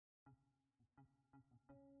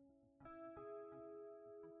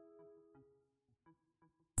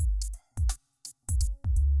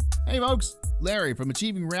Hey folks, Larry from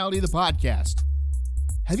Achieving Reality, the podcast.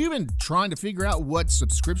 Have you been trying to figure out what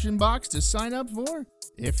subscription box to sign up for?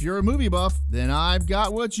 If you're a movie buff, then I've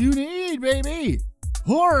got what you need, baby!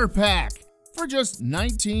 Horror Pack! For just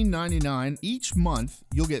 $19.99 each month,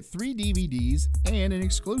 you'll get 3 DVDs and an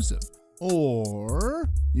exclusive. Or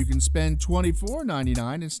you can spend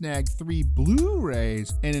 $24.99 and snag 3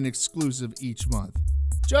 Blu-rays and an exclusive each month.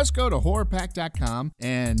 Just go to horrorpack.com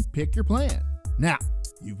and pick your plan. Now,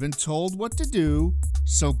 you've been told what to do,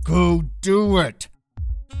 so go do it.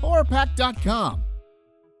 horrorpack.com.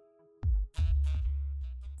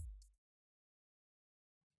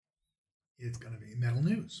 It's going to be metal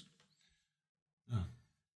news. Oh,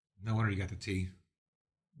 no wonder you got the T.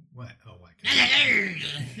 What? Oh, I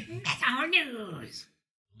Metal That's our news.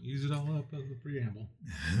 Use it all up as the preamble.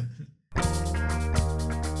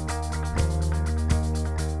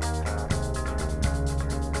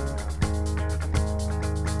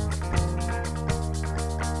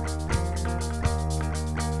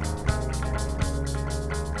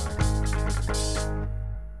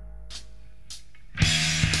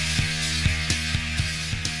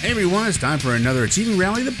 Hey everyone, it's time for another Achieving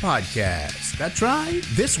Reality, the podcast. That's right.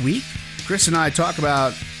 This week, Chris and I talk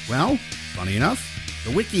about, well, funny enough,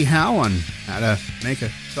 the WikiHow on how to make a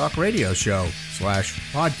talk radio show /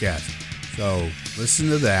 podcast. So listen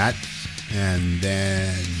to that and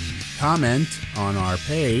then comment on our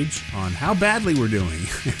page on how badly we're doing.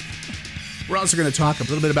 We're also going to talk a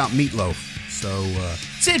little bit about Meatloaf. So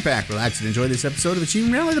sit back, relax, and enjoy this episode of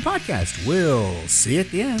Achieving Reality, the podcast. We'll see you at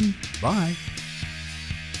the end. Bye.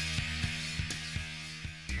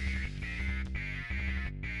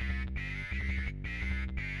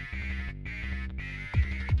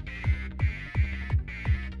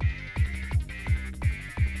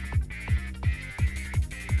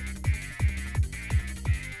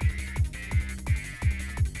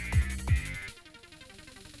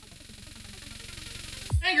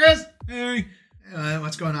 Hey, Chris. Hey.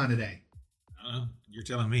 What's going on today? You're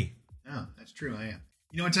telling me. Oh, that's true. I am.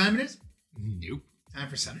 You know what time it is? Nope. Time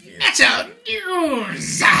for some news. Metal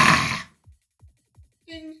News.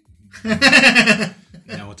 Ding.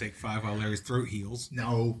 Now we'll take 5 while Larry's throat heals.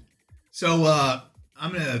 No. So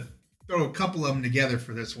I'm going to throw a couple of them together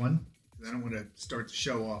for this one. I don't want to start the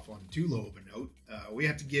show off on too low of a note. We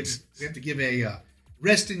have to give a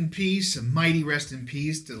rest in peace, a mighty rest in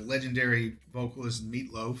peace to the legendary vocalist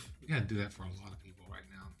Meatloaf. We got to do that for a lot of people right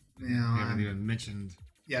now. Yeah, We haven't even mentioned.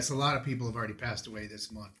 Yes, a lot of people have already passed away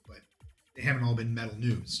this month, but they haven't all been metal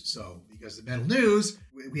news. So, because the metal news,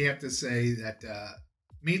 we have to say that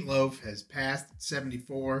Meatloaf has passed at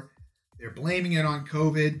 74. They're blaming it on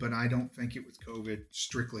COVID, but I don't think it was COVID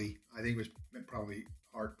strictly. I think it was probably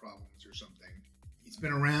heart problems or something. He's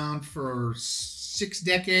been around for 6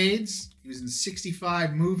 decades. He was in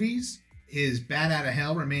 65 movies. His Bat Out of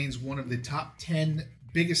Hell remains one of the top 10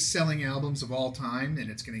 biggest selling albums of all time, and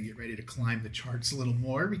it's going to get ready to climb the charts a little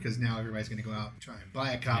more because now everybody's going to go out and try and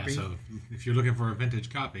buy a copy. Yeah, so if you're looking for a vintage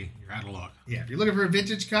copy, you're out of luck. Yeah, if you're looking for a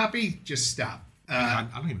vintage copy, just stop. I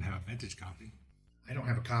don't even have a vintage copy. I don't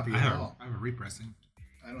have a copy I at have all. a repressing.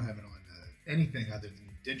 I don't have it on anything other than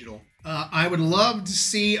digital. I would love to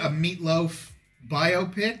see a Meatloaf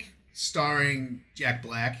biopic starring Jack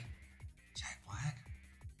Black. Jack Black?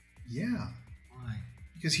 Yeah. Why?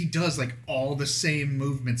 Because he does like all the same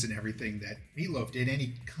movements and everything that Meatloaf did, and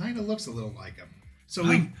he kind of looks a little like him. So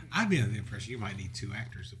I'd be under the impression you might need 2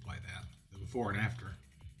 actors to play that, the before and after.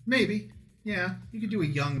 maybe, yeah, you could do a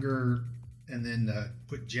younger and then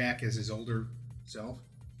put Jack as his older self.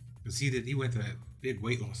 Because he went to that big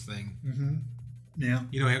weight loss thing. Mm-hmm. Yeah.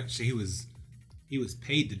 You know, actually, he was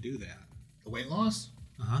paid to do that. The weight loss.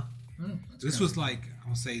 Uh-huh. Oh, This was like,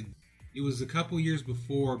 I'll say, it was a couple years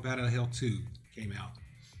before Bat Out of Hell 2 came out.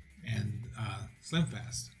 And Slim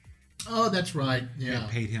Fast. Oh, that's right. Yeah.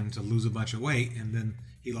 They paid him to lose a bunch of weight, and then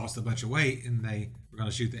he lost a bunch of weight, and they were going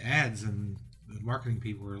to shoot the ads, and the marketing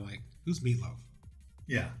people were like, "Who's Meatloaf?"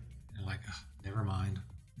 Yeah. And they're like, never mind.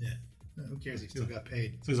 Yeah. Who cares? He still got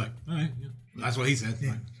paid. So he's like, all right, yeah. That's what he said.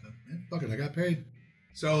 Yeah. Like, So, fuck it, I got paid.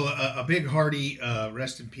 So a big hearty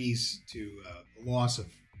rest in peace to the loss of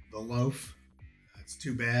the loaf. It's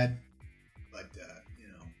too bad, but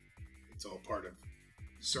it's all part of the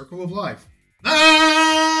circle of life.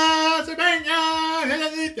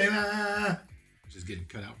 just getting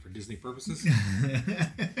cut out for Disney purposes.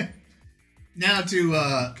 Now to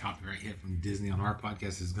Copyright hit from Disney on our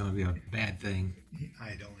podcast is going to be a bad thing. I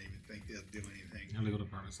don't even think they'll do anything. The legal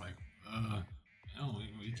department's like,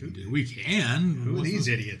 we can. Who are these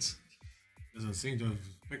idiots? Doesn't seem to have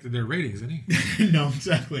affected their ratings any. No,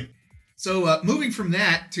 exactly. So moving from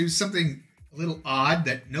that to something a little odd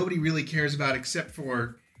that nobody really cares about except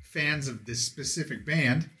for fans of this specific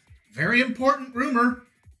band. Very important rumor.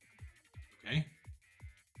 Okay.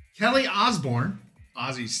 Kelly Osbourne,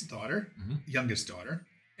 Ozzy's daughter, youngest daughter,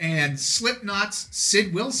 and Slipknot's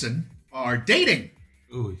Sid Wilson are dating.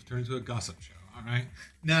 Ooh, we've turned into a gossip show. All right.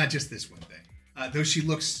 Nah, just this one thing. Though she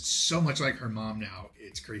looks so much like her mom now,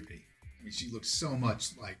 it's creepy. I mean, she looks so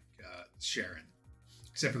much like Sharon,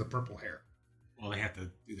 except for the purple hair. Well, they have to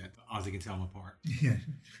do that. Ozzy can tell them apart.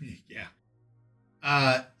 Yeah.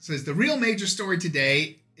 Says the real major story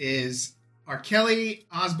today is, are Kelly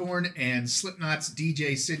Osbourne and Slipknot's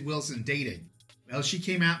DJ Sid Wilson dating? Well, she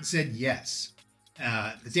came out and said yes.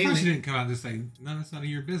 The Daily She didn't come out and just say, no, that's none of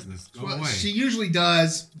your business. Go away. She usually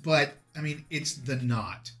does, but I mean, it's the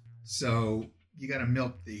knot. So you got to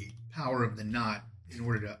milk the power of the knot in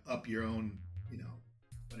order to up your own,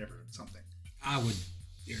 whatever, something. I would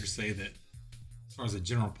dare say that as far as the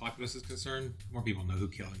general populace is concerned, more people know who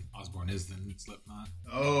Kelly Osbourne is than Slipknot.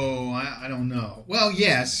 Oh, I don't know. Well,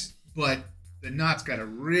 yes, but the knot's got a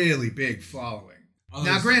really big following. Oh,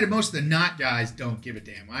 Now, granted, most of the knot guys don't give a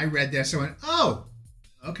damn. I read this, so I went, oh,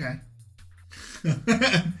 okay.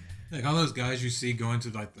 Like all those guys you see going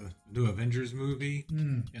to like the new Avengers movie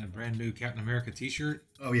in a brand new Captain America t-shirt.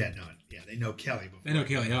 Oh, yeah, no. Yeah, they know Kelly before. They know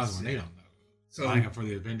Kelly Osbourne. They don't know. So, Lining up for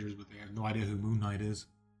the Avengers, but they have no idea who Moon Knight is.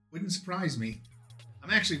 Wouldn't surprise me.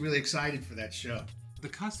 I'm actually really excited for that show. The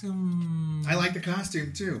costume... I like the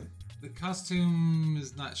costume, too. The costume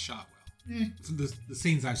is not shot well. The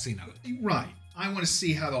scenes I've seen of it. Right. I want to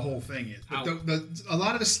see how the whole thing is. But a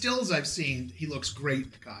lot of the stills I've seen, he looks great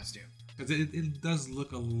in the costume. Because it does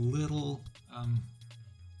look a little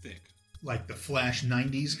thick. Like the Flash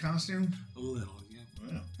 90s costume? A little, yeah.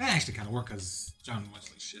 Wow. That actually kind of worked because John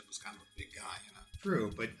Wesley Shipp was kind of a big guy,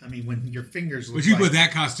 True, but I mean, when your fingers look Would you like... put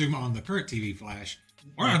that costume on the current TV Flash?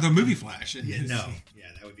 Or the movie Flash? Yeah, no. Yeah,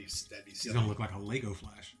 that'd be silly. He's going to look like a Lego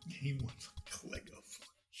Flash. He would look like a Lego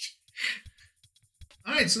Flash.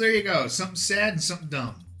 All right, so there you go. Something sad and something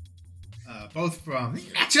dumb. Both from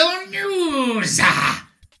Natural News.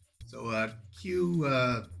 So,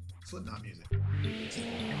 cue Slipknot music.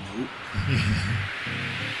 Nope.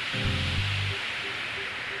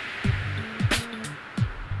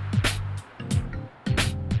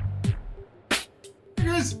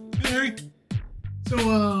 Harry. So,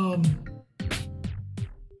 I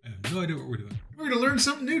have no idea what we're doing. we're going to learn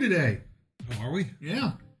something new today. Oh, are we?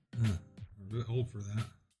 Yeah. We're a bit old for that.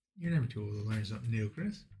 You're never too old to learn something new,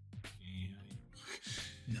 Chris.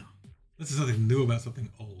 Yeah. No. This is something new about something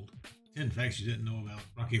old. 10 facts you didn't know about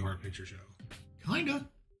Rocky Horror Picture Show. Kinda.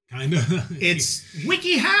 Kinda. It's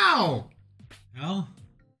WikiHow. Hell?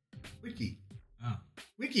 Wiki. Oh.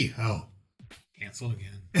 WikiHow. Canceled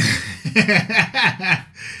again.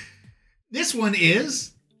 This one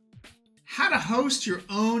is how to host your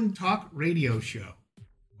own talk radio show.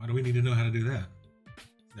 Why do we need to know how to do that?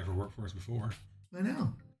 It's never worked for us before. I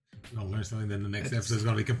know. We're going to learn something, then the next episode is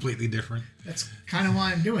going to be completely different. That's kind of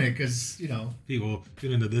why I'm doing it, because, People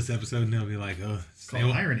tune into this episode and they'll be like, oh, it's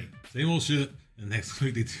called irony. Same old shit. And next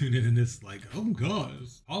week they tune in and it's like, oh God,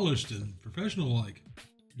 it's polished and professional like.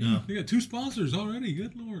 Yeah. They got 2 sponsors already.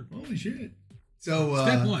 Good Lord. Holy shit. So,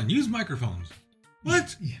 Step 1, use microphones.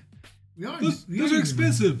 What? Yeah. Those are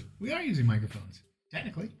expensive. We are using microphones,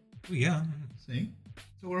 technically. Well, yeah. See?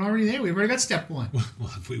 So we're already there. We've already got step 1.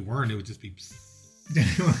 Well, if we weren't, it would just be...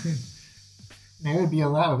 There would be a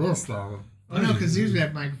lot of this, though. Oh, no, because usually we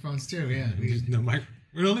have microphones, too. Yeah.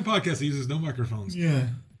 We're the only podcast that uses no microphones. Yeah.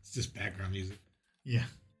 It's just background music. Yeah.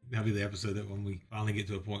 That'll be the episode that when we finally get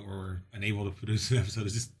to a point where we're unable to produce an episode,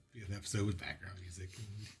 it's just be an episode with background music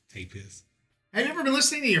and tape hiss. Have you ever been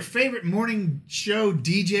listening to your favorite morning show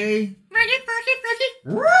DJ?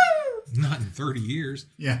 Woo! Not in 30 years.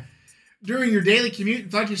 Yeah. During your daily commute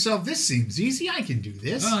and thought to yourself, this seems easy. I can do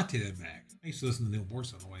this. Oh, I take that back. I used to listen to Neil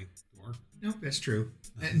Borse on the way to work. Nope, that's true.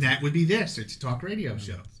 And that would be this. It's a talk radio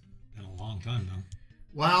show. It's been a long time, though.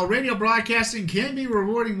 While radio broadcasting can be a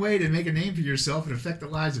rewarding way to make a name for yourself and affect the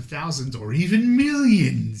lives of thousands or even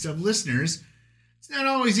millions of listeners, it's not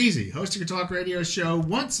always easy. Hosting a talk radio show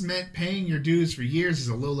once meant paying your dues for years as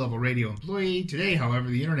a low-level radio employee. Today, however,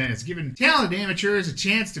 the internet has given talented amateurs a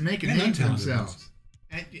chance to make a name for themselves.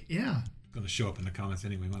 Yeah. Going to show up in the comments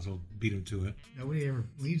anyway. Might as well beat them to it. Nobody ever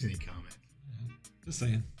leaves any comment. Just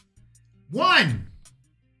saying. 1.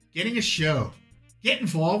 Getting a show. Get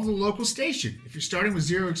involved with a local station. If you're starting with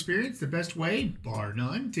zero experience, the best way, bar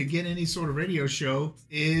none, to get any sort of radio show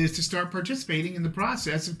is to start participating in the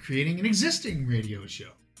process of creating an existing radio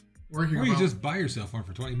show. Or you just buy yourself one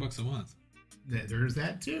for $20 a month. There's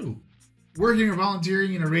that too. Working or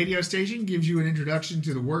volunteering in a radio station gives you an introduction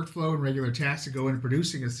to the workflow and regular tasks that go into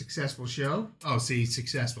producing a successful show. Oh, see,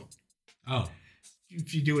 successful. Oh.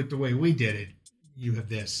 If you do it the way we did it, you have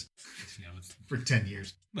this for 10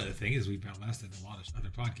 years. But the thing is, we've outlasted a lot of other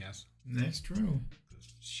podcasts. That's true.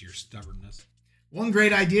 Sheer stubbornness. One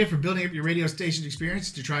great idea for building up your radio station experience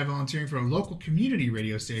is to try volunteering for a local community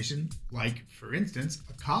radio station, like, for instance,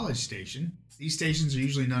 a college station. These stations are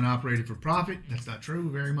usually not operated for profit. That's not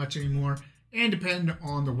true very much anymore, and depend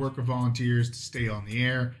on the work of volunteers to stay on the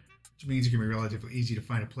air, which means it can be relatively easy to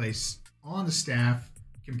find a place on the staff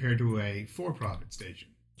compared to a for-profit station.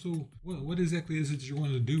 So, what exactly is it you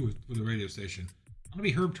want to do with the radio station? I want to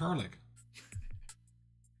be Herb Tarlick.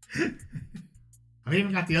 I've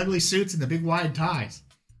even got the ugly suits and the big wide ties.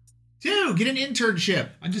 2, get an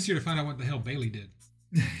internship. I'm just here to find out what the hell Bailey did.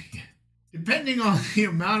 Depending on the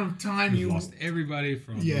amount of time We've lost everybody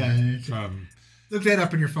from look that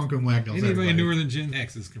up in your Funk and Wagnalls. Anybody newer than Gen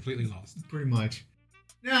X is completely lost. Pretty much.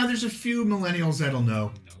 Now, there's a few millennials that'll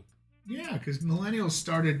know. Nope. Yeah, because millennials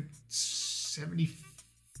started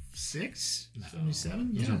 76? No.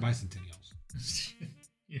 77? Those Yeah. are bicentennials.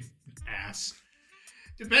 You ass.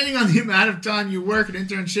 Depending on the amount of time you work, an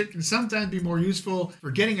internship can sometimes be more useful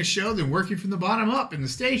for getting a show than working from the bottom up in the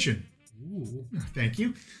station. Ooh. Thank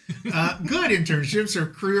you. Good internships are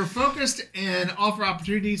career-focused and offer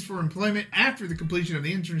opportunities for employment after the completion of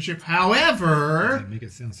the internship. However... They make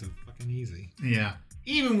it sound so fucking easy. Yeah.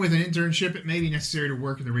 Even with an internship, it may be necessary to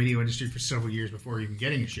work in the radio industry for several years before even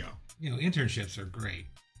getting a show. You know, internships are great.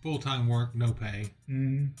 Full-time work, no pay.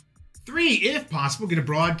 3, if possible, get a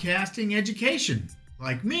broadcasting education,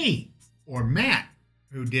 like me or Matt,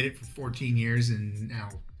 who did it for 14 years and now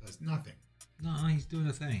does nothing. No, he's doing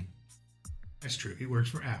a thing. That's true. He works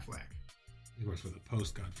for Aflac. He works for the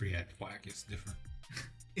Post Godfrey Aflac. It's different.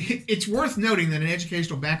 It's worth noting that an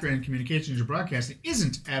educational background in communications or broadcasting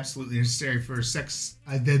isn't absolutely necessary for sex.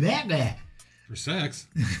 For sex?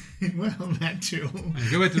 Well, that too.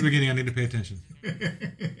 Right, go back to the beginning. I need to pay attention.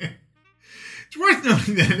 It's worth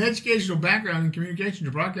noting that an educational background in communications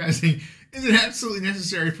or broadcasting isn't absolutely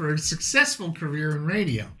necessary for a successful career in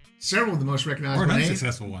radio. Several of the most recognizable Or an names.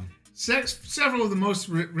 unsuccessful one. Several of the most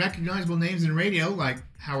recognizable names in radio, like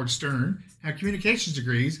Howard Stern, have communications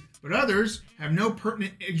degrees, but others have no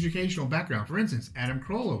pertinent educational background. For instance, Adam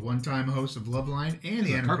Carolla, one-time host of Loveline and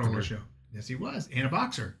The Adam Carolla Show. Yes, he was. And a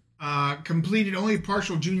boxer. Completed only a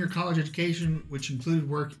partial junior college education, which included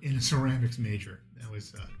work in a ceramics major. That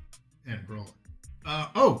was Adam Carolla.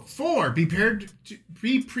 4, be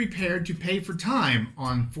prepared to pay for time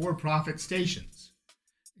on for-profit stations.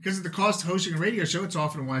 Because of the cost of hosting a radio show, it's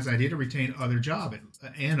often a wise idea to retain another job,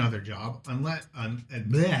 unless...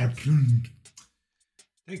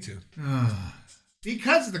 Take 2.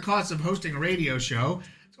 Because of the cost of hosting a radio show,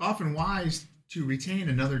 it's often wise to retain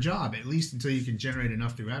another job, at least until you can generate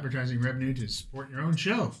enough through advertising revenue to support your own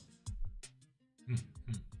show.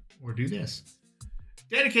 Or do this.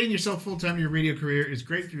 Dedicating yourself full-time to your radio career is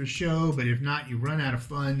great for your show, but if not, you run out of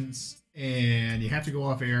funds and you have to go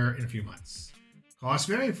off air in a few months. Costs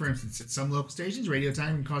vary. For instance, at some local stations, radio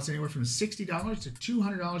time can cost anywhere from $60 to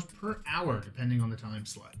 $200 per hour, depending on the time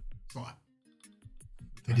slot. I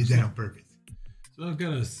did that on purpose. So I've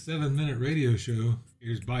got a 7-minute radio show.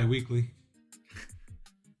 Here's bi-weekly.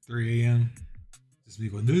 3 a.m. Just me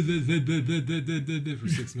going for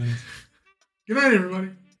 6 minutes. Good night, everybody.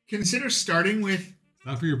 Consider starting with...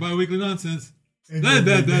 Time for your bi-weekly nonsense.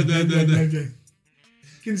 Consider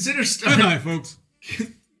Good night, folks.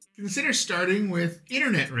 Consider starting with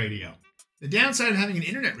internet radio. The downside of having an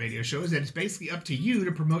internet radio show is that it's basically up to you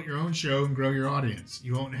to promote your own show and grow your audience.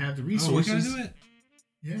 You won't have the resources. Oh, we gotta do it?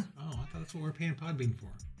 Yeah. Oh, I thought that's what we're paying Podbean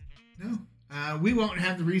for. No. We won't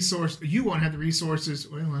have the resource. You won't have the resources.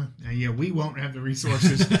 We won't have the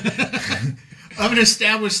resources of an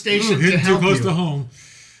established station to help too close you. to home.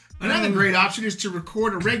 Another great option is to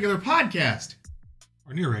record a regular podcast.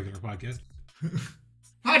 Or near regular podcast.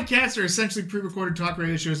 Podcasts are essentially pre-recorded talk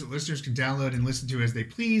radio shows that listeners can download and listen to as they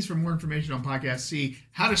please. For more information on podcasts, see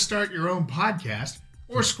How to Start Your Own Podcast,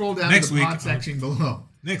 or scroll down to the pod section below.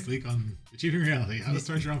 Next week on Achieving Reality, How to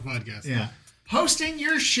Start Your Own Podcast. Yeah. Hosting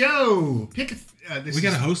your show. We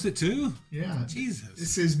got to host it too? Yeah. Jesus.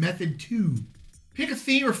 This is method 2. Pick a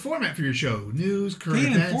theme or format for your show. News, current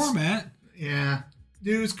events. Theme and format? Yeah.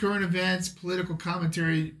 News, current events, political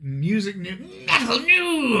commentary, music news, metal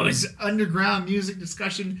news, underground music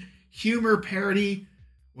discussion, humor, parody,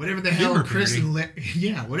 whatever the hell Chris and Larry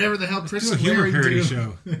do. Whatever the hell Chris and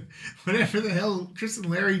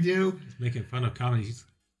Larry do. Just making fun of comedies.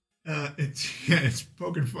 It's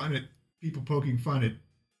poking fun at people poking fun at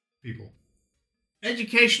people.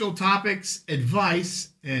 educational topics, advice,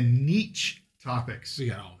 and niche topics. We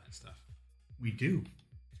got all that stuff. We do.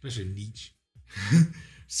 Especially niche.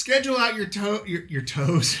 Schedule out your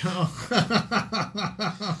toes.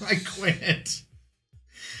 I quit.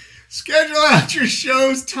 Schedule out your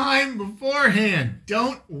show's time beforehand.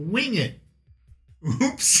 Don't wing it.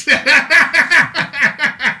 Oops.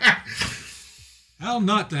 How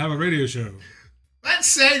not to have a radio show. Let's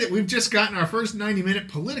say that we've just gotten our first 90-minute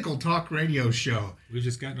political talk radio show. We've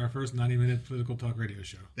just gotten our first 90-minute political talk radio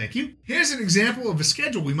show. Thank you. Here's an example of a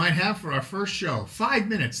schedule we might have for our first show. 5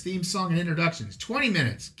 minutes, theme song and introductions. 20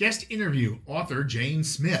 minutes, guest interview, author Jane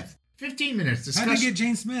Smith. 15 minutes, discussion. How did you get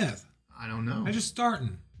Jane Smith? I don't know. I'm just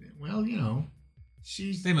starting. Well,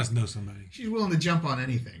 They must know somebody. she's willing to jump on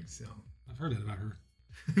anything, so. I've heard that about her.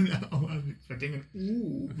 No, I'm expecting an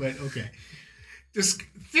ooh, but okay.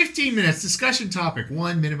 15 minutes, discussion topic.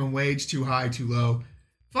 1, minimum wage, too high, too low.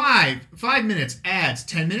 5 minutes, ads.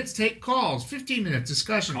 10 minutes, take calls. 15 minutes,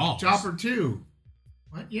 discussion. Calls? Job or 2.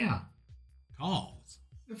 What? Yeah. Calls.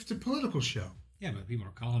 It's a political show. Yeah, but people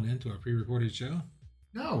are calling into a pre-recorded show.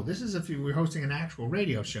 No, this is if you were hosting an actual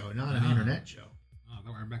radio show, not an internet show. Oh,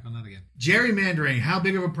 we're back on that again. Gerrymandering. How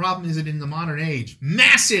big of a problem is it in the modern age?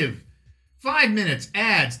 Massive! 5 minutes,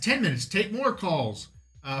 ads. 10 minutes, take more calls.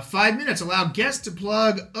 5 minutes, allow guests to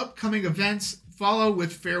plug upcoming events, follow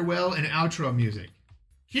with farewell and outro music.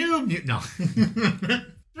 Cue, no.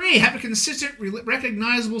 3, have a consistent,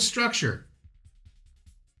 recognizable structure.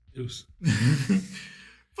 Oops.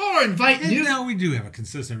 4, invite new... Now we do have a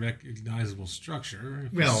consistent, recognizable structure.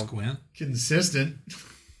 If you squint. Consistent.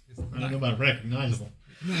 I don't know about recognizable.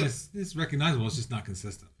 No, it's recognizable. It's just not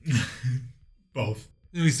consistent. Both.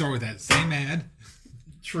 Then we start with that same ad.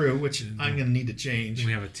 True, which I'm going to need to change. Then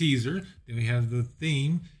we have a teaser. Then we have the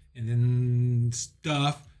theme, and then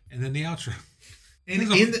stuff, and then the outro. And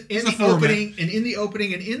in the opening, and in the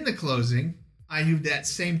opening, and in the closing, I do that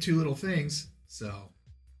same 2 little things. So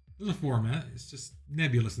there's a format. It's just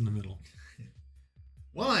nebulous in the middle.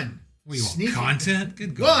 1. What do you want? Content?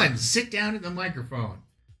 Good God. 1. Sit down at the microphone.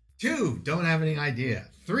 2. Don't have any idea.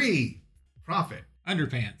 3. Profit.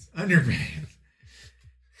 Underpants.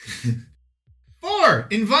 4.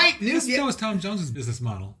 Invite new... That was Tom Jones's business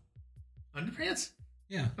model. Underpants?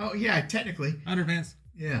 Yeah. Oh, yeah, technically. Underpants.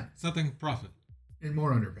 Yeah. Something profit. And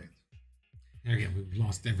more underpants. There again, we've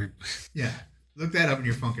lost every... Yeah. Look that up in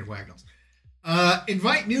your Funkin' Waggles.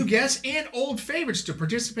 Invite new guests and old favorites to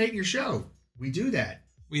participate in your show. We do that.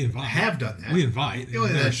 We invite. I have done that. We invite. Oh,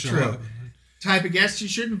 that's true. Up. Type of guests you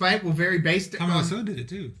should invite will vary based on... Tommy Wiseau did it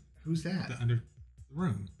too. Who's that? The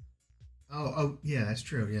room. Oh, yeah, that's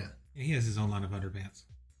true, yeah. Yeah, he has his own line of underpants.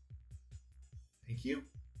 Thank you.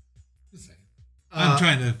 Just saying. I'm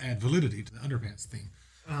trying to add validity to the underpants thing.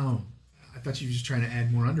 Oh, I thought you were just trying to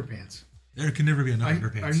add more underpants. There can never be enough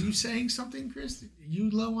underpants. Are you saying something, Chris? You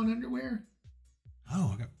low on underwear?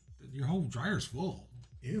 Oh, your whole dryer's full.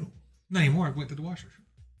 Ew. Not anymore. I went to the washer.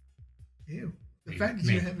 Ew. The fact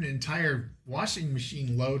that you have an entire washing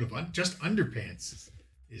machine load of just underpants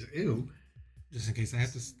is ew. Just in case I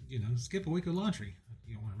have to, skip a week of laundry.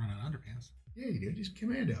 You don't want to run out of underpants. Yeah, you do. Just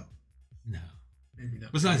commando. No. Maybe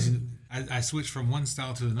not. Besides, I switched from one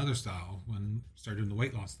style to another style when I started doing the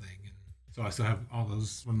weight loss thing. And so I still have all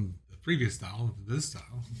those from the previous style to this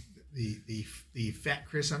style. The fat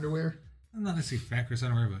Chris underwear? Not necessarily fat Chris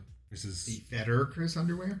underwear, but this is... The fatter Chris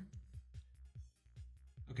underwear?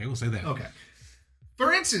 Okay, we'll say that. Okay.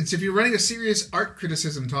 For instance, if you're running a serious art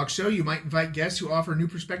criticism talk show, you might invite guests who offer new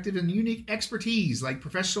perspective and unique expertise, like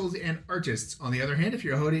professionals and artists. On the other hand, if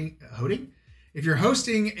you're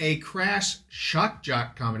hosting a crash shock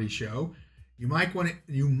jock comedy show, you might want to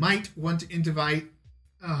invite...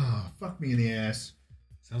 Oh, fuck me in the ass.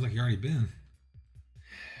 Sounds like you already been.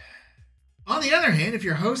 On the other hand, if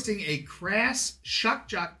you're hosting a crass shock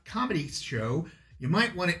jock comedy show, you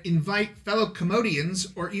might want to invite fellow comedians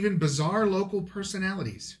or even bizarre local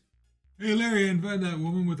personalities. Hey, Larry, I invited that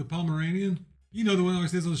woman with the Pomeranian. You know, the one who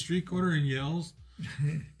always sits on the street corner and yells.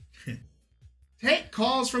 Take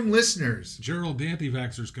calls from listeners. Gerald the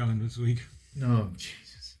anti-vaxxer's coming this week. Oh,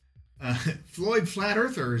 Jesus. Floyd Flat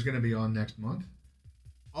Earther is going to be on next month.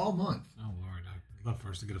 All month. Oh, Lord. I'd love for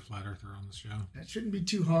us to get a Flat Earther on the show. That shouldn't be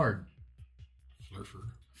too hard.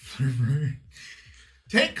 Flurfer.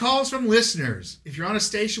 Take calls from listeners. If you're on a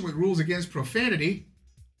station with rules against profanity,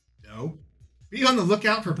 no. Be on the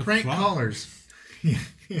lookout for prank callers.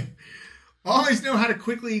 Yeah. Always know how to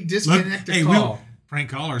quickly disconnect a call. Prank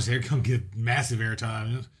callers here come get massive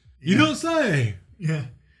airtime. You don't say. Yeah.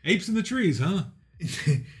 Apes in the trees, huh?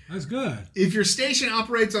 That's good. If your station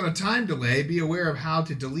operates on a time delay, be aware of how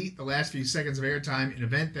to delete the last few seconds of airtime in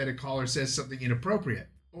event that a caller says something inappropriate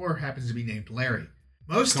or happens to be named Larry.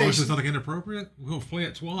 Most Caller says stations, something inappropriate? We'll play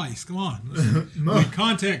it twice. Come on.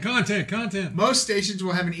 Content. most stations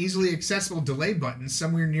will have an easily accessible delay button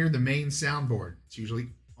somewhere near the main soundboard. It's usually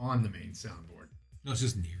on the main soundboard. No, it's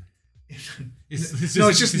just near. It's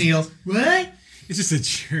just Neil. What? It's just a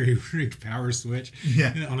jerry-rigged power switch.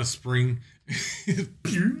 Yeah. On a spring. You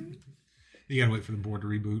gotta wait for the board to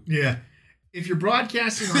reboot. Yeah. If you're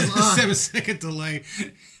broadcasting It's a online, 7-second delay,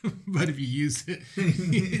 but if you use it,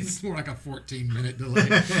 it's more like a 14-minute delay.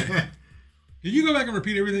 Can you go back and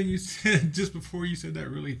repeat everything you said just before you said that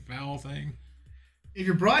really foul thing? if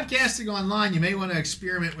you're broadcasting online, you may want to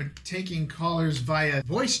experiment with taking callers via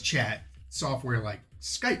voice chat software like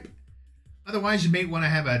Skype. Otherwise, you may want to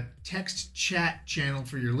have a text chat channel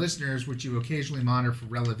for your listeners, which you occasionally monitor for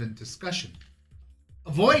relevant discussion.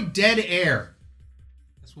 Avoid dead air.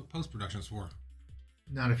 That's what post-production's for.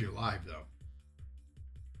 Not if you're live, though.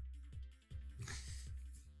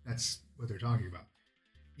 That's what they're talking about.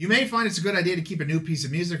 You may find it's a good idea to keep a new piece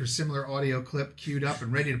of music or similar audio clip queued up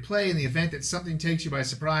and ready to play in the event that something takes you by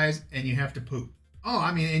surprise and you have to poop.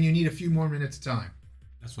 And you need a few more minutes of time.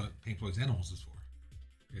 That's what Pink Floyd's Animals is for.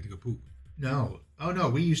 You have to go poop. No. Oh, no.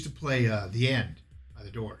 We used to play The End by The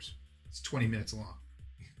Doors. It's 20 minutes long.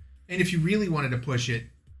 And if you really wanted to push it,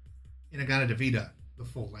 Inagata Davida, the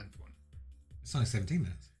full-length one. It's only 17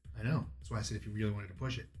 minutes. I know. That's why I said if you really wanted to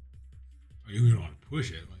push it. Oh, you don't want to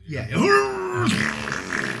push it. Yeah.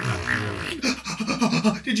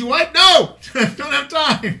 Did you wipe? No! Don't have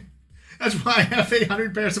time. That's why I have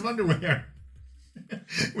 800 pairs of underwear.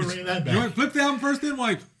 We're bringing that You want back. to flip the album first, then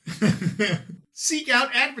wipe. Seek out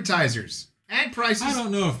advertisers. Ad prices. I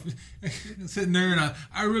don't know if I'm sitting there and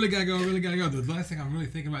I really gotta go. The last thing I'm really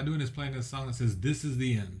thinking about doing is playing a song that says "This is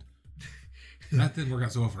the end." That didn't work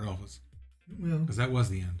out so well for Elvis Well, because that was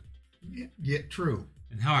the end. yeah, true.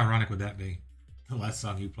 And how ironic would that be? The last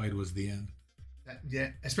song you played was the end. Yeah,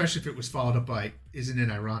 especially if it was followed up by "Isn't it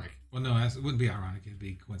ironic?" Well, no, it wouldn't be ironic. It'd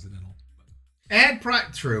be coincidental.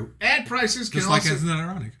 True. Ad prices can Just like also. Isn't That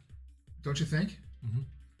Ironic? Don't you think? Mm-hmm.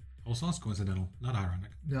 Whole song's coincidental, not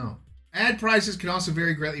ironic. No. Ad prices can also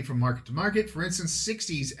vary greatly from market to market. For instance,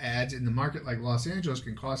 60s ads in the market like Los Angeles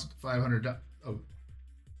can cost up to $500.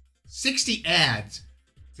 60 ads.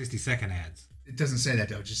 60-second ads. It doesn't say that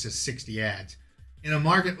though. It just says 60 ads. In a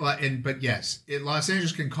market, but yes, Los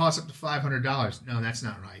Angeles can cost up to $500. No, that's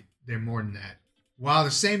not right. They're more than that. While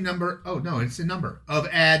the same number, it's a number of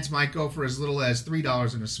ads might go for as little as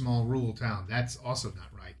 $3 in a small rural town. That's also not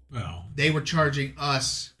right. Well, They were charging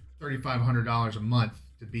us $3,500 a month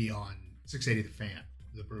to be on 680 The Fan,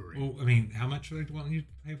 the brewery. well, I mean, how much are they wanting you to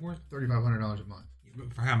pay for it? $3,500 a month.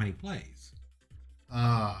 For how many plays?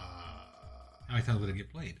 How many times would it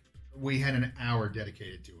get played? We had an hour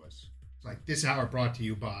dedicated to us. It's like this hour brought to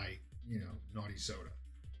you by, Naughty Soda.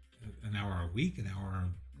 An hour a week? An hour?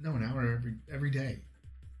 No, an hour every day.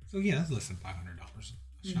 So yeah, that's less than $500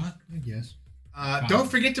 a shot. I guess. Don't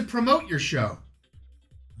forget to promote your show.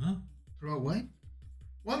 Huh? Promote what?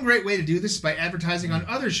 One great way to do this is by advertising on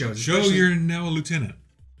other shows. Show you're now a lieutenant.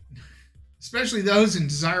 Especially those in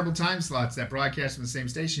desirable time slots that broadcast from the same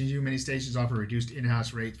station as you. Many stations offer reduced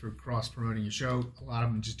in-house rates for cross-promoting your show. A lot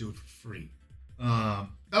of them just do it for free.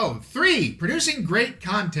 3, producing great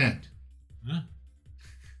content. Huh?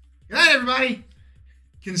 Good night, everybody.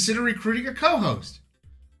 Consider recruiting a co-host.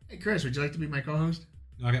 Hey, Chris, would you like to be my co-host?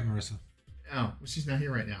 No, I got Marissa. Oh, well, she's not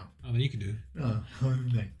here right now. Oh, then you can do it. Oh,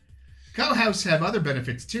 okay. Co-hosts have other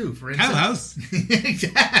benefits, too. For instance... Co-host?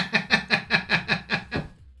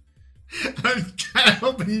 I'm kind of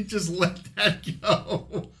hoping you just let that go.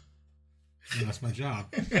 No, that's my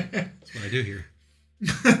job. That's what I do here.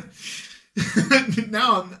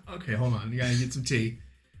 Now okay, hold on. You gotta get some tea.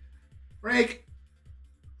 Break.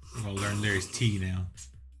 I'm going to learn Larry's tea now.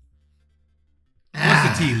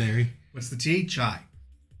 What's the tea, Larry? What's the tea? Chai.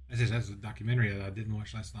 That's a documentary that I didn't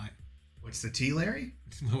watch last night. What's the tea, Larry?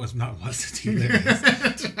 No, it's not What's the Tea, Larry.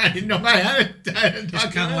 I didn't know I had a It's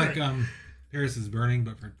kind of like documentary. Paris is Burning,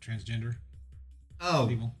 but for transgender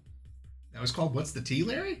people. That was called What's the Tea,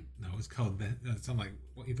 Larry? No, it's called that. It's something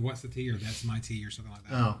like either What's the Tea or That's My Tea or something like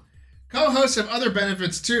that. Oh. Co-hosts have other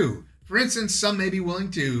benefits, too. For instance, some may be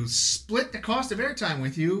willing to split the cost of airtime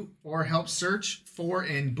with you or help search for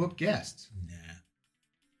and book guests. Nah.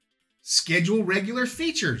 Schedule regular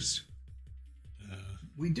features.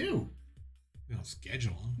 We do. We don't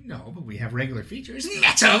schedule them. No, but we have regular features.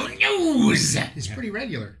 Metal News. It's pretty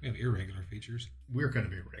regular. We have irregular features. We're going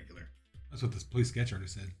to be regular. That's what this police sketch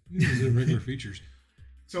artist said. These are regular features.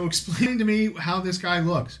 So explain to me how this guy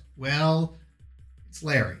looks. Well, it's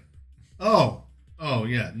Larry. Oh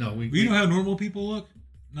yeah. No, You know how normal people look?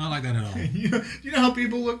 Not like that at all. you know how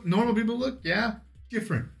people look? Normal people look? Yeah,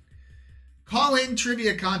 different. Call-in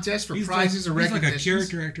trivia contest for prizes or recognitions. He's like a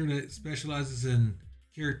character actor that specializes in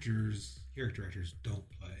characters actors don't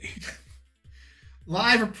play.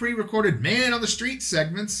 Live or pre-recorded man on the street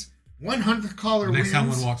segments. 100th caller The next wins. time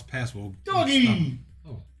one walks past, we'll Doggy! stop him.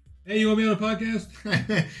 Oh. Hey, you want me on a podcast?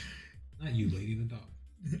 Not you, lady, the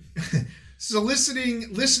dog.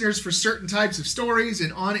 Soliciting listeners for certain types of stories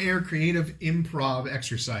and on-air creative improv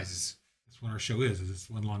exercises. That's what our show is it's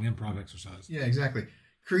one long improv exercise. Yeah, exactly.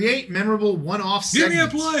 Create memorable one-off Give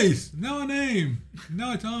segments. me a place. No a name.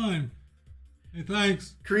 No a time. Hey,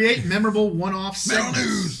 thanks. Create memorable one-off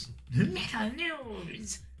segments. Metal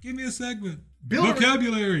news. Give me a segment. Build a-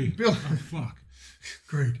 Vocabulary. Build- Oh, fuck.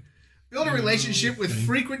 Great. Build a relationship with Thing.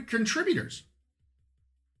 frequent contributors.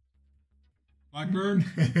 Blackburn.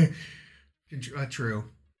 True.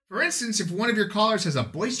 For instance, if one of your callers has a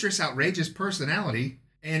boisterous, outrageous personality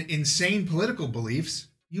and insane political beliefs,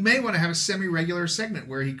 you may want to have a semi-regular segment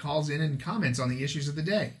where he calls in and comments on the issues of the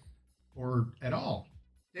day. Or at all.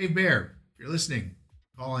 Dave Bear, if you're listening,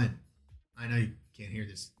 call in. I know you can't hear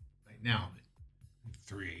this right now, but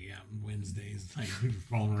 3 a.m. Wednesdays. Like,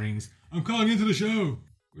 phone rings. I'm calling into the show.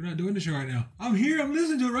 We're not doing the show right now. I'm here. I'm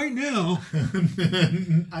listening to it right now.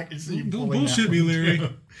 I can see you Don't pulling bullshit that me, one, Larry. too.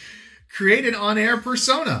 Create an on-air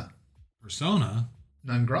persona. Persona?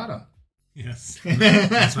 Non grata. Yes.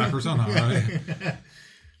 That's my persona, right?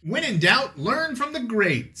 When in doubt, learn from the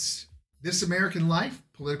greats. This American Life,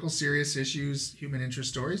 political serious issues, human interest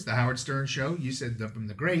stories. The Howard Stern Show, you said from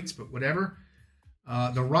the greats, but whatever.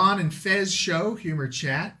 The Ron and Fez Show, humor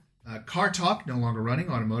chat. Car Talk, no longer running,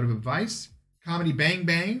 automotive advice. Comedy Bang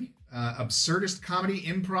Bang, absurdist comedy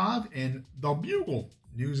improv, and The Bugle,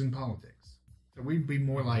 news and politics. So we'd be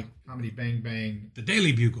more like Comedy Bang Bang The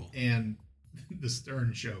Daily Bugle. and the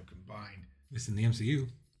Stern Show combined. It's in the MCU.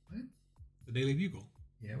 What? The Daily Bugle.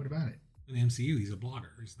 Yeah, what about it? In the MCU, he's a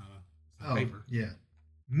blogger. He's not a paper. Yeah.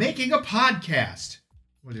 Making a podcast.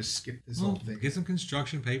 We'll just skip this whole thing. Get some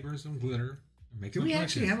construction paper, some glitter. And make Do some we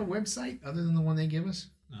actually collections. have a website other than the one they give us?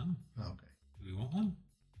 No. Oh, okay. Do we want one?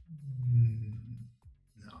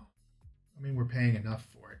 No. I mean, we're paying enough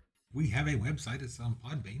for it. We have a website. It's on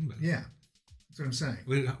Podbean, but Yeah. That's what I'm saying.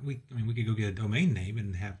 we could go get a domain name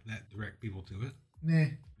and have that direct people to it. Nah.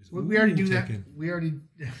 Just, We already do that. taken. We already...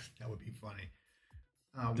 That would be funny.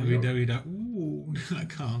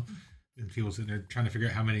 www.ooh.com. And people sitting there trying to figure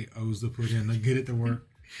out how many O's to put in to get it to work.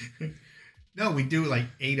 No, we do like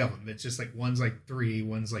 8 of them. It's just like one's like 3,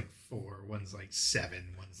 one's like 4, one's like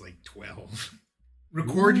 7, one's like 12.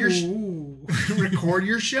 Record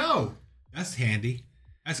your show. That's handy.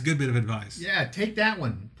 That's a good bit of advice. Yeah, take that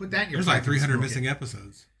one. Put that in your There's like pocket and 300 smoke missing it.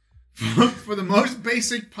 episodes. For the most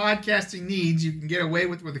basic podcasting needs, you can get away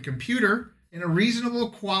with a computer and a reasonable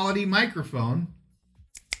quality microphone,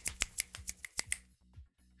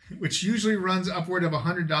 which usually runs upward of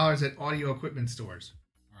 $100 at audio equipment stores.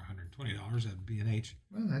 Or $120 at B&H.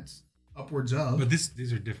 Well, that's upwards of. But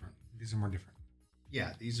these are different. These are more different.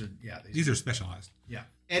 Yeah, these are specialized. Yeah.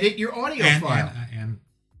 Edit your audio And, file. and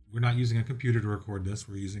we're not using a computer to record this.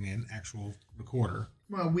 We're using an actual recorder.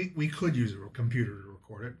 Well, we could use a computer to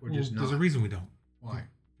record it. We're just not. There's a reason we don't. Why?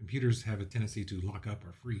 Computers have a tendency to lock up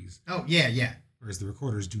or freeze, Oh, yeah. whereas the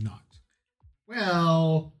recorders do not.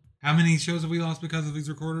 Well, How many shows have we lost because of these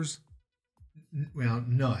recorders?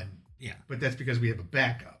 none. Yeah. But that's because we have a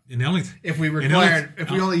backup. And the only If we and required, if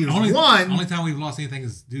we only use one. only time we've lost anything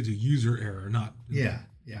is due to user error, not. Yeah.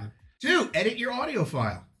 2, edit your audio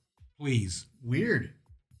file. Please, Weird.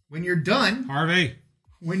 When you're done,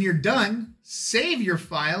 save your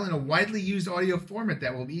file in a widely used audio format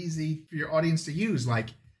that will be easy for your audience to use, like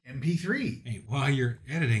MP3. hey, while you're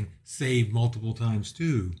editing, save multiple times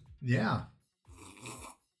too, Yeah.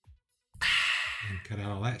 and cut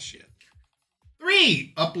out all that shit.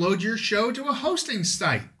 3, upload your show to a hosting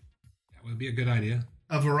site. That would be a good idea.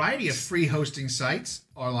 A variety of free hosting sites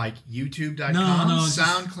are like YouTube.com, No,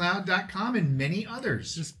 SoundCloud.com, and many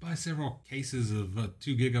others. Just buy several cases of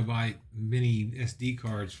 2 gigabyte mini SD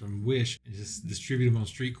cards from Wish and just distribute them on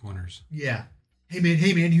street corners. Yeah. Hey man,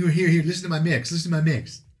 here, listen to my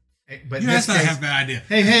mix. Hey, but in That's this not a case, half bad idea.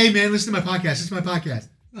 hey man, listen to my podcast.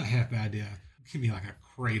 Not a half bad idea. Give me like a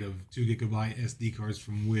crate of 2 gigabyte SD cards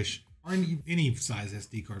from Wish, or any size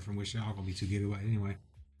SD card from Wish. They're all gonna be 2 gigabyte anyway,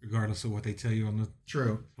 regardless of what they tell you on the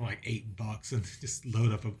True. for like $8, and just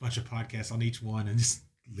load up a bunch of podcasts on each one and just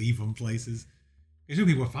leave them places. Because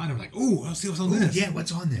people find them like, oh, I'll see what's on Ooh, this. yeah,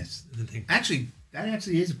 what's on this? And then they, Actually, that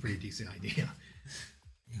actually is a pretty decent idea.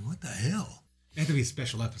 Man, what the hell? It had to be a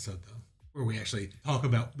special episode, though, where we actually talk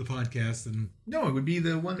about the podcast. And No, it would be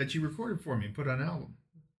the one that you recorded for me and put on an album.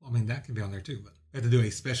 I mean, that can be on there, too. But we have to do a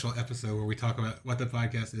special episode where we talk about what the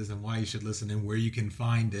podcast is and why you should listen and where you can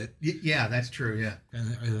find it. Yeah, that's true, yeah.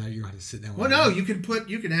 And you're going to sit down. Well, no, you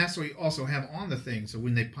can actually also have on the thing, so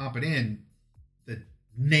when they pop it in, the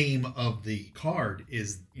name of the card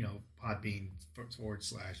is, Podbean /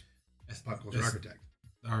 Pop Culture Architect.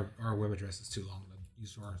 Our web address is too long to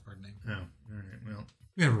use for our name. Oh, all right, well.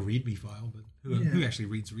 We have a README file, but who actually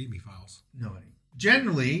reads README files? Nobody.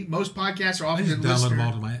 Generally, most podcasts are I often just download them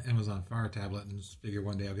all to my Amazon Fire tablet and just figure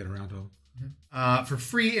one day I'll get around to them. For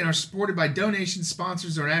free and are supported by donations,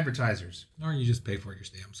 sponsors, or advertisers. Or you just pay for it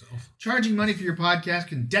your damn self. Charging money for your podcast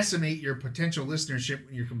can decimate your potential listenership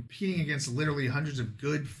when you're competing against literally hundreds of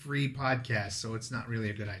good free podcasts, so it's not really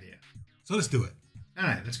a good idea. So let's do it. All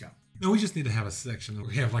right, let's go. No, we just need to have a section where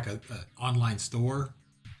we have like a online store.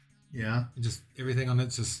 Yeah. And just everything on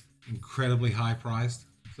it's just incredibly high priced.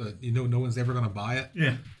 So that no one's ever going to buy it.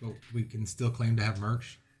 Yeah. But we can still claim to have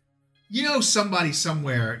merch. Somebody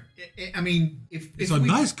somewhere. I mean, if it's a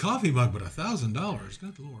nice coffee mug, but $1,000.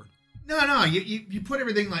 Good Lord. No. You put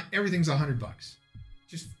everything like everything's $100.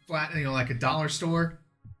 Just flat, like a dollar store.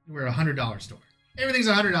 We're a $100 store. Everything's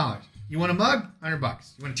 $100. You want a mug? $100.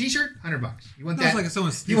 You want a T-shirt? $100. You want that? Like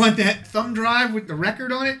you want that thumb drive with the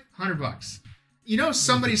record on it? $100.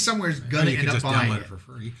 Somebody somewhere's gonna end up buying it for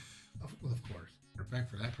free. Well, of course. In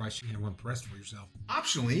fact, for that price, you can have one pressed for yourself.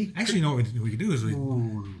 Optionally, actually, what we can do is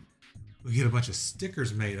we get a bunch of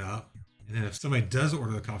stickers made up, and then if somebody does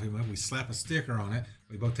order the coffee mug, we slap a sticker on it.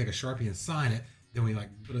 We both take a Sharpie and sign it. Then we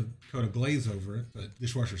put a coat of glaze over it, but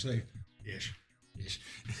dishwasher safe. Ish.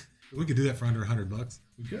 We could do that for under $100.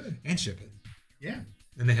 We could and ship it. Yeah.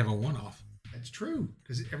 Then they have a one-off. That's true,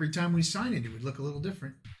 because every time we sign it, it would look a little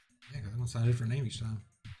different. Yeah, because I'm gonna sign a different name each time.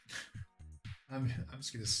 I'm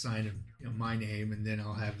just gonna sign my name, and then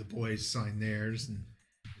I'll have the boys sign theirs, and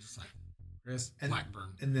just like Chris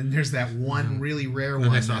Blackburn. And then there's that one really rare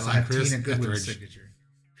one that'll have Tina Goodwin's signature.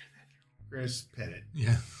 Chris Pettit.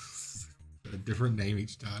 Yeah, a different name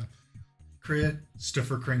each time.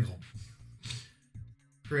 Christopher Kringle.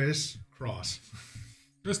 Chris Cross.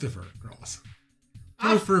 Christopher Cross.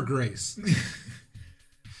 Christopher Grace.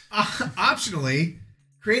 Optionally,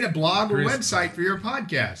 create a blog or website for your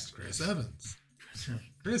podcast. Chris Evans.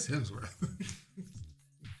 Chris Hemsworth.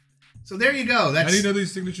 So there you go. How do you know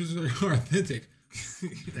these signatures are authentic?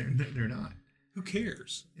 They're not. Who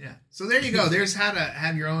cares? Yeah. So there you go. There's how to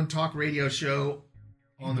have your own talk radio show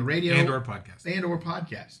on the radio and or podcast.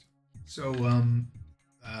 So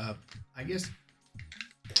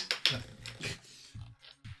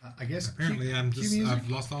I guess apparently I've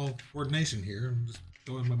lost all coordination here. I'm just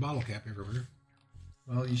throwing my bottle cap everywhere.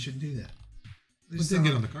 Well, you shouldn't do that. Let's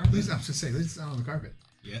get on the carpet. I was going to say, let's not on the carpet.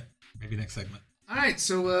 Yeah, maybe next segment. All right,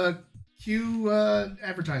 so cue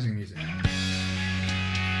advertising music.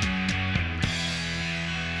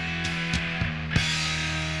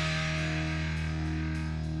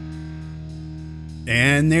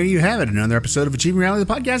 And there you have it, another episode of Achieving Reality,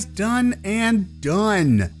 the podcast, done and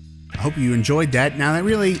done. I hope you enjoyed that. Now,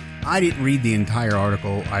 I didn't read the entire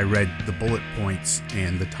article. I read the bullet points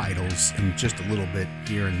and the titles and just a little bit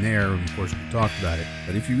here and there. Of course, we talked about it.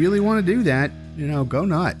 But if you really want to do that, go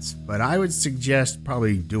nuts. But I would suggest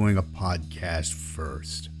probably doing a podcast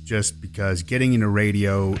first, just because getting into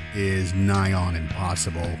radio is nigh on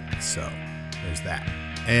impossible. So there's that.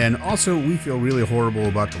 And also, we feel really horrible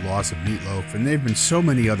about the loss of Meatloaf, and there have been so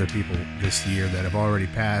many other people this year that have already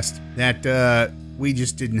passed that we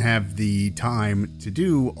just didn't have the time to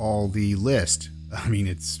do all the list. I mean,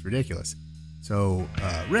 it's ridiculous. So,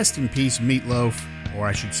 rest in peace, Meatloaf, or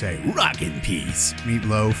I should say, rock in peace,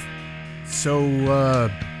 Meatloaf. So,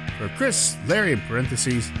 for Chris, Larry in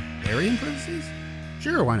parentheses,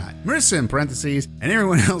 Sure, why not? Marissa in parentheses, and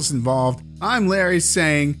everyone else involved, I'm Larry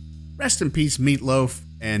saying, rest in peace, Meatloaf,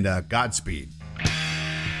 and Godspeed.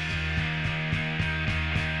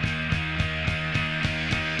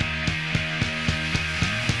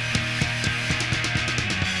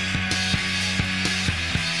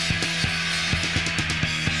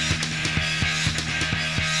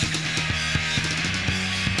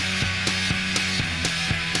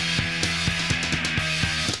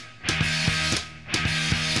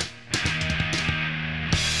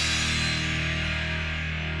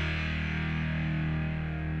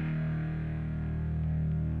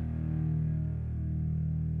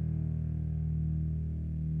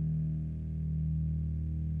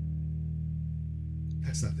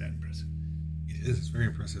 That's not that impressive. It is. It's very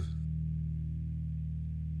impressive.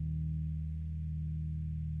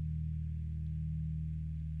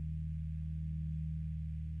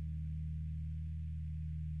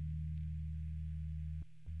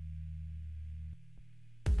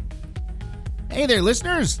 Hey there,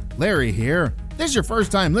 listeners. Larry here. If this is your first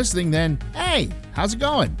time listening, then hey, how's it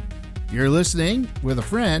going? If you're listening with a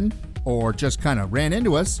friend or just kind of ran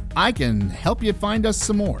into us, I can help you find us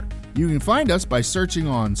some more. You can find us by searching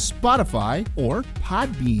on Spotify or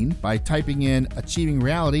Podbean by typing in Achieving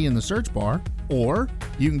Reality in the search bar, or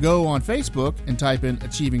you can go on Facebook and type in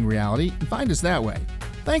Achieving Reality and find us that way.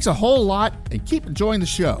 Thanks a whole lot and keep enjoying the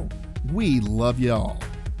show. We love you all.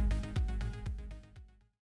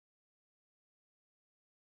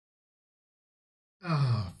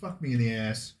 Oh, fuck me in the ass.